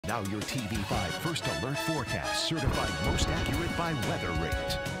Now your TV5 First Alert forecast, certified most accurate by Weather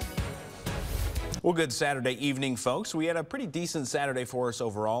Rate. Well, good Saturday evening, folks. We had a pretty decent Saturday for us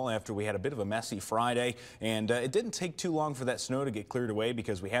overall after we had a bit of a messy Friday, and it didn't take too long for that snow to get cleared away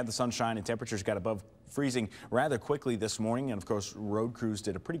because we had the sunshine and temperatures got above freezing rather quickly this morning. And of course, road crews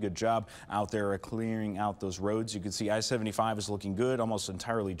did a pretty good job out there clearing out those roads. You can see I-75 is looking good, almost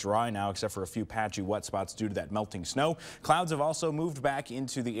entirely dry now, except for a few patchy wet spots due to that melting snow. Clouds have also moved back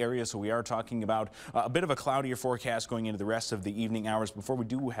into the area, so we are talking about a bit of a cloudier forecast going into the rest of the evening hours before we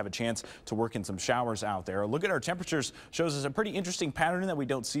do have a chance to work in some showers out there. A look at our temperatures shows us a pretty interesting pattern that we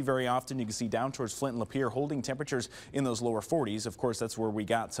don't see very often. You can see down towards Flint and Lapeer holding temperatures in those lower 40s. Of course, that's where we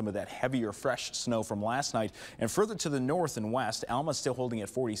got some of that heavier fresh snow from last night. And further to the north and west, Alma's still holding at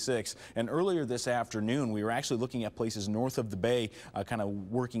 46. And earlier this afternoon, we were actually looking at places north of the bay, kind of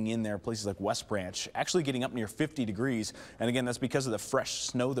working in there, places like West Branch, actually getting up near 50 degrees. And again, that's because of the fresh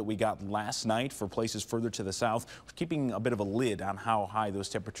snow that we got last night for places further to the south, keeping a bit of a lid on how high those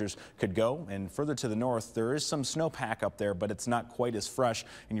temperatures could go. And further to the north, there is some snowpack up there, but it's not quite as fresh.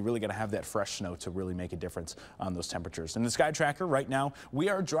 And you really got to have that fresh snow to really make a difference on those temperatures. And the Sky Tracker right now, we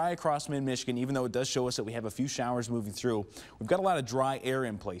are dry across mid-Michigan, even though it does show us that we have a few showers moving through. We've got a lot of dry air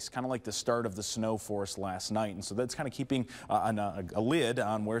in place, kind of like the start of the snow for us last night. And so that's kind of keeping a lid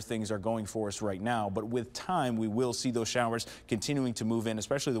on where things are going for us right now. But with time, we will see those showers continuing to move in,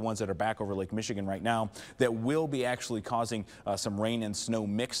 especially the ones that are back over Lake Michigan right now, that will be actually causing some rain and snow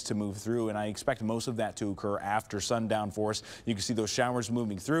mix to move through. And I expect most of that to occur after sundown for us. You can see those showers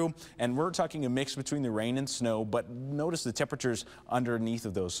moving through, and we're talking a mix between the rain and snow, but notice the temperatures underneath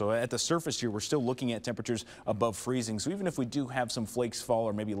of those. So at the surface here, we're still looking at temperatures above freezing. So even if we do have some flakes fall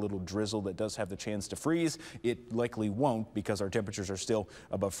or maybe a little drizzle that does have the chance to freeze, it likely won't because our temperatures are still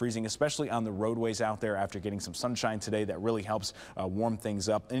above freezing, especially on the roadways out there after getting some sunshine today. That really helps warm things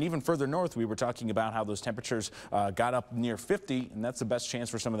up. And even further north, we were talking about how those temperatures got up near 50, and that's the best chance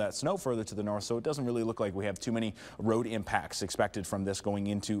for some of that snow further to the north. So it doesn't really look like we have too many road impacts expected from this going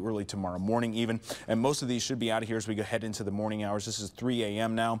into early tomorrow morning even. And most of these should be out of here as we go head into the morning hours. This is 3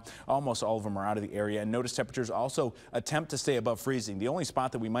 a.m. now. Almost all of them are out of the area. And notice temperatures also attempt to stay above freezing. The only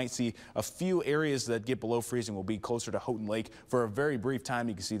spot that we might see a few areas that get below freezing will be closer to Houghton Lake for a very brief time.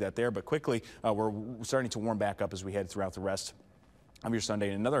 You can see that there, but quickly we're starting to warm back up as we head throughout the rest of your Sunday.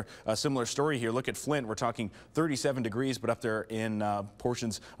 And another similar story here. Look at Flint. We're talking 37 degrees, but up there in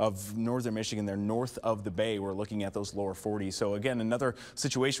portions of northern Michigan, they're north of the bay. We're looking at those lower 40s. So again, another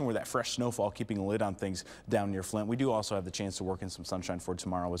situation where that fresh snowfall keeping a lid on things down near Flint. We do also have the chance to work in some sunshine for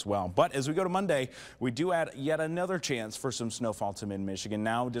tomorrow as well. But as we go to Monday, we do add yet another chance for some snowfall to mid-Michigan.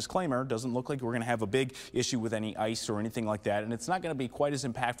 Now, disclaimer, doesn't look like we're going to have a big issue with any ice or anything like that. And it's not going to be quite as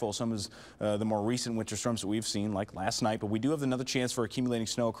impactful as some of the more recent winter storms that we've seen, like last night. But we do have another chance for accumulating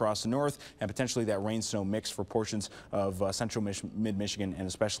snow across the north and potentially that rain-snow mix for portions of central mid-Michigan and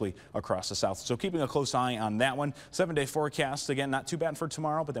especially across the south. So keeping a close eye on that one. 7-day forecast, again, not too bad for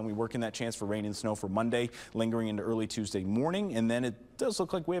tomorrow, but then we work in that chance for rain and snow for Monday, lingering into early Tuesday morning. And then it does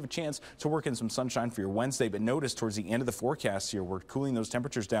look like we have a chance to work in some sunshine for your Wednesday. But notice towards the end of the forecast here, we're cooling those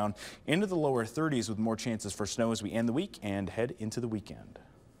temperatures down into the lower 30s with more chances for snow as we end the week and head into the weekend.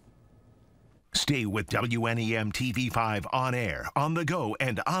 Stay with WNEM TV5 on air, on the go,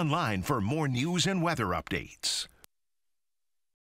 and online for more news and weather updates.